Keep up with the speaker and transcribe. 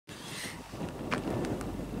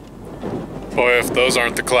Boy, if those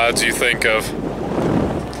aren't the clouds you think of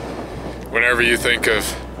whenever you think of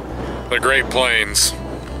the Great Plains.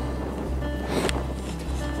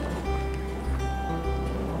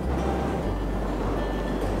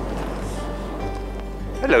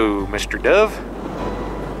 Hello, Mr. Dove.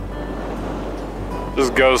 This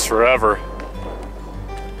goes forever,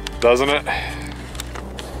 doesn't it?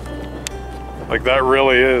 Like, that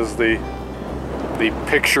really is the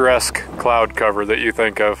picturesque cloud cover that you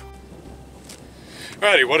think of.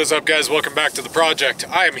 Alrighty, what is up, guys? Welcome back to the project.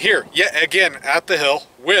 I am here yet again at the hill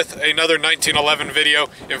with another 1911 video.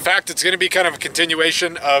 In fact, it's going to be kind of a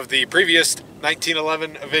continuation of the previous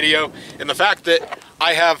 1911 video in the fact that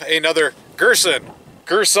I have another Girsan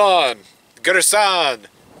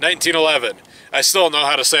 1911. I still don't know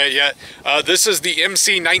how to say it yet. This is the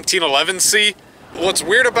MC 1911C. What's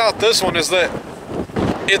weird about this one is that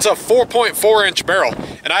it's a 4.4 inch barrel,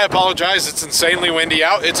 and I apologize, it's insanely windy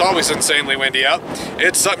out. It's always insanely windy out.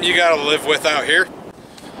 It's something you gotta live with out here.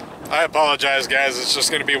 I apologize, guys, it's just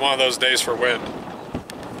gonna be one of those days for wind.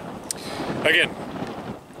 Again,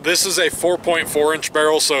 this is a 4.4 inch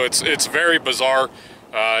barrel, so it's very bizarre.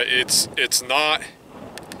 It's not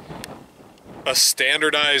a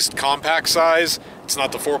standardized compact size. It's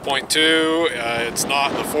not the 4.2, it's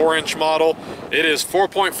not the 4-inch model. It is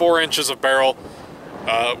 4.4 inches of barrel.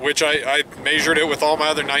 Which I measured it with all my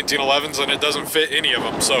other 1911s, and it doesn't fit any of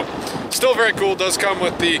them. So, still very cool. Does come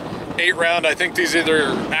with the 8-round. I think these either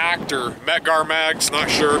ACT or Metgar mags, not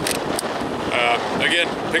sure. Again,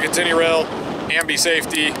 Picatinny rail, ambi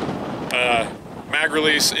safety. Mag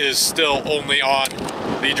release is still only on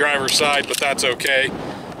the driver's side, but that's okay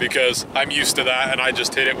because I'm used to that, and I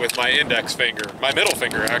just hit it with my index finger, my middle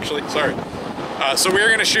finger actually. Sorry. So we're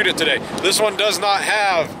gonna shoot it today. This one does not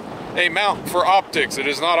have a mount for optics. It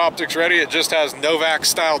is not optics ready. It just has Novak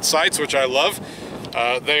styled sights, which I love.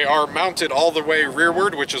 They are mounted all the way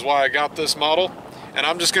rearward, which is why I got this model, and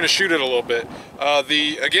I'm just going to shoot it a little bit.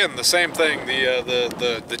 Again, the same thing,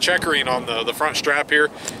 the checkering on the front strap here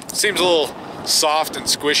seems a little soft and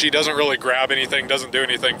squishy, doesn't really grab anything, doesn't do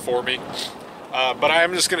anything for me. But I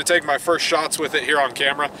am just going to take my first shots with it here on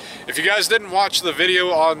camera. If you guys didn't watch the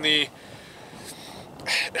video on the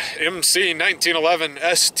MC 1911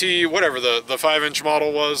 ST, whatever the 5-inch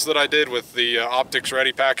model was that I did with the optics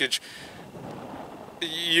ready package,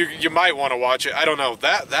 you might want to watch it. I don't know,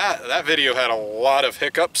 that video had a lot of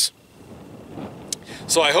hiccups,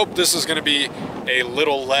 so I hope this is going to be a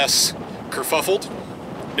little less kerfuffled.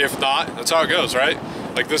 If not, that's how it goes, right?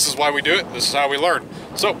 Like, this is why we do it, this is how we learn.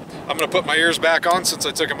 So I'm going to put my ears back on since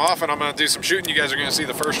I took them off, and I'm going to do some shooting. You guys are going to see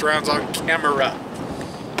the first rounds on camera.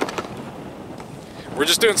 We're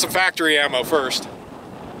just doing some factory ammo first.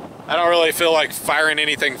 I don't really feel like firing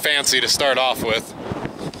anything fancy to start off with.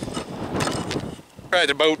 Right,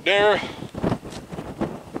 the boat there.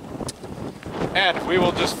 And we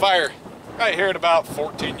will just fire right here at about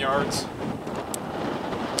 14 yards.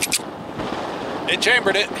 It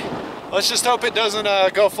chambered it. Let's just hope it doesn't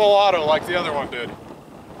go full auto like the other one did.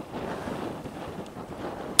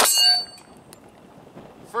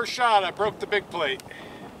 First shot, I broke the big plate.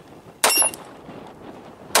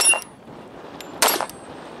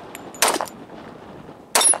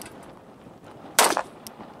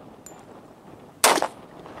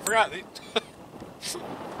 Forgot the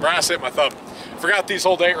brass hit my thumb. Forgot these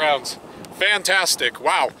hold 8 rounds. Fantastic!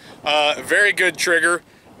 Wow, very good trigger.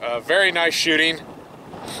 Very nice shooting.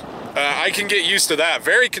 I can get used to that.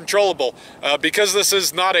 Very controllable because this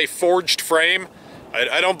is not a forged frame.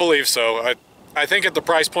 I don't believe so. I think at the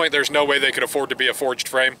price point, there's no way they could afford to be a forged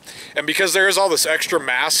frame. And because there is all this extra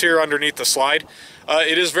mass here underneath the slide,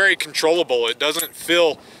 it is very controllable. It doesn't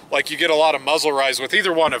feel like you get a lot of muzzle rise with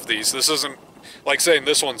either one of these. This isn't like saying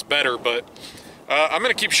this one's better, but I'm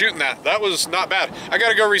gonna keep shooting that. That was not bad. I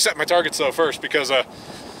gotta go reset my targets though first because the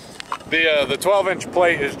 12-inch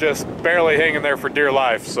plate is just barely hanging there for dear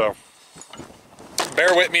life. So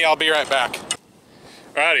bear with me. I'll be right back.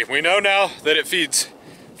 Alrighty, we know now that it feeds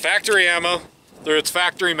factory ammo through its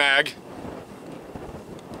factory mag.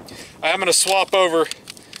 I'm gonna swap over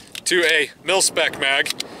to a mil-spec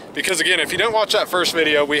mag because, again, if you didn't watch that first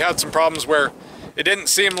video, we had some problems where it didn't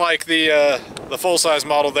seem like the full-size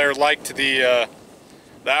model there liked the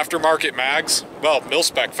aftermarket mags. Well,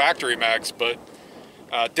 mil-spec factory mags, but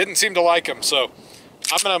didn't seem to like them. So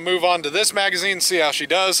I'm going to move on to this magazine, see how she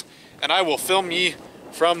does, and I will film ye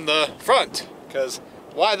from the front, because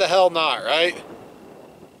why the hell not, right?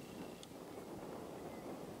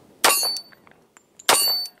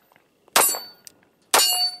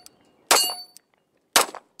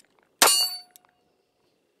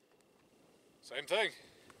 Same thing.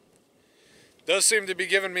 Does seem to be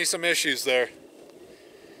giving me some issues there.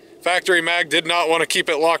 Factory mag did not want to keep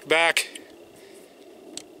it locked back.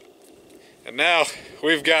 And now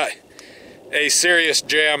we've got a serious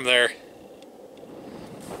jam there.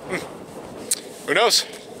 Who knows?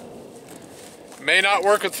 May not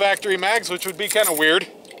work with factory mags, which would be kind of weird.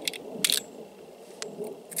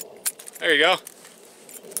 There you go.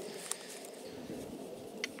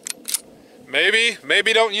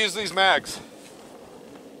 Maybe don't use these mags.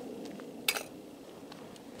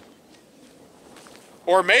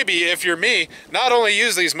 Or maybe, if you're me, not only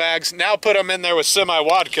use these mags, now put them in there with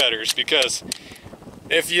semi-wad cutters, because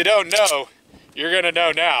if you don't know, you're gonna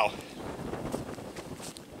know now.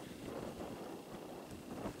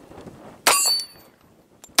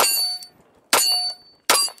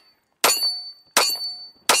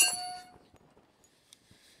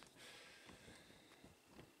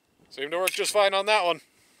 Seemed to work just fine on that one.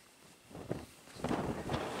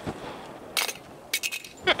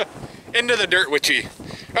 Into the dirt witchy.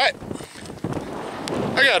 Alright.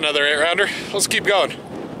 I got another 8-rounder. Let's keep going.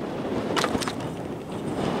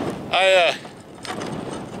 I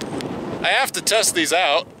have to test these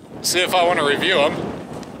out, see if I want to review them.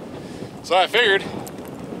 So I figured,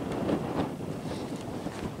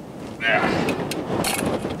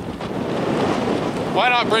 why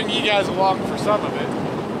not bring you guys along for some of it?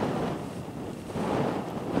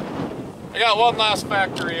 I got one last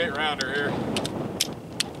factory 8-rounder here.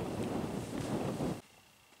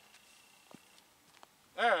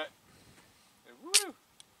 Alright. Woo.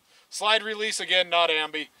 Slide release again, not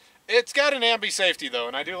ambi. It's got an ambi safety though,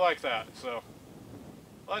 and I do like that. So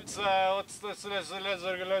let's go.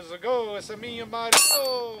 It's a me and my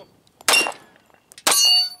go.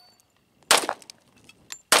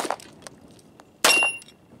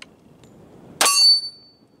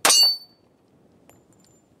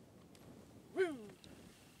 Woo.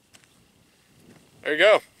 There you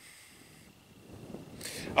go.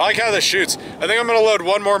 I like how this shoots. I think I'm gonna load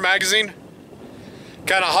one more magazine,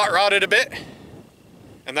 kind of hot rod it a bit,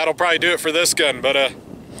 and that'll probably do it for this gun. But I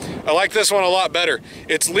like this one a lot better.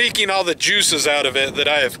 It's leaking all the juices out of it that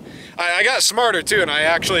I got smarter too, and I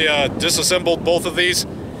actually disassembled both of these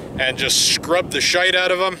and just scrubbed the shite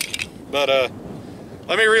out of them. But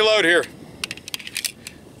let me reload here.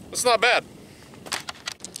 It's not bad.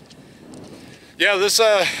 Yeah, this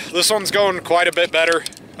one's going quite a bit better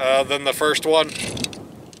than the first one.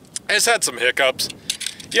 It's had some hiccups.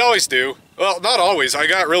 You always do. Well, not always. I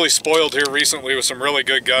got really spoiled here recently with some really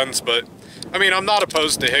good guns, but I mean, I'm not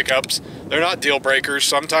opposed to hiccups. They're not deal breakers.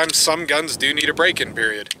 Sometimes some guns do need a break-in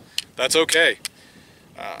period. That's okay.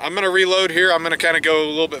 I'm gonna reload here. I'm gonna kind of go a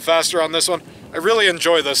little bit faster on this one. I really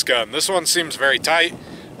enjoy this gun. This one seems very tight.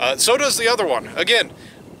 So does the other one. Again,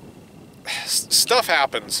 stuff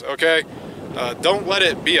happens, okay? Don't let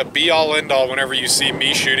it be a be-all, end-all whenever you see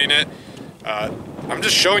me shooting it. I'm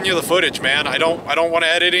just showing you the footage, man. I don't want to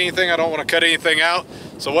edit anything. I don't want to cut anything out.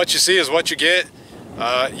 So what you see is what you get.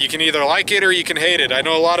 You can either like it or you can hate it. I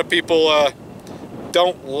know a lot of people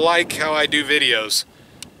don't like how I do videos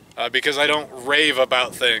because I don't rave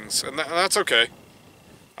about things, and that's okay.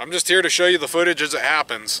 I'm just here to show you the footage as it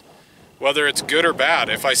happens, whether it's good or bad.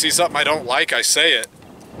 If I see something I don't like, I say it.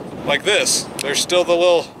 Like this. There's still the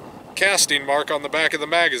little casting mark on the back of the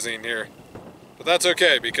magazine here. But that's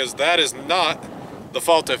okay, because that is not the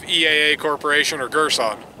fault of EAA Corporation or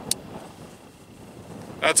Girsan.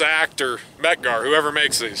 That's Actor, Metgar, whoever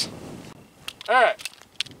makes these. Alright.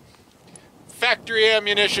 Factory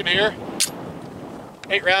ammunition here.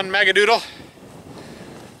 8-round Magadoodle.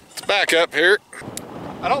 Let's back up here.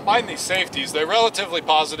 I don't mind these safeties. They're relatively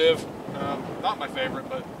positive. Not my favorite,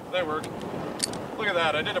 but they work. Look at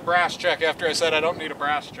that. I did a brass check after I said I don't need a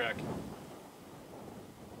brass check.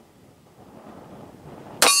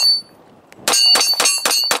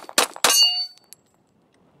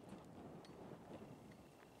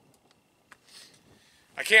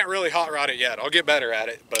 I can't really hot rod it yet. I'll get better at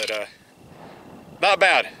it, but not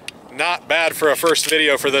bad. Not bad for a first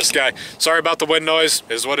video for this guy. Sorry about the wind noise,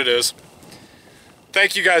 is what it is.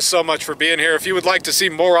 Thank you guys so much for being here. If you would like to see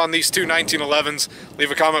more on these two 1911s, leave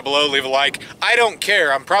a comment below, leave a like. I don't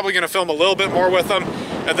care. I'm probably going to film a little bit more with them,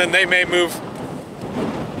 and then they may move.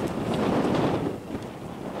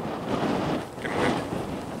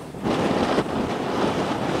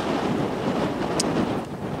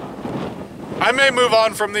 I may move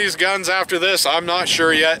on from these guns after this. I'm not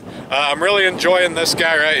sure yet. I'm really enjoying this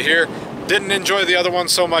guy right here. Didn't enjoy the other one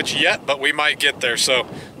so much yet, but we might get there. So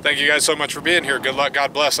thank you guys so much for being here. Good luck.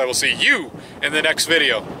 God bless. I will see you in the next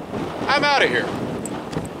video. I'm out of here.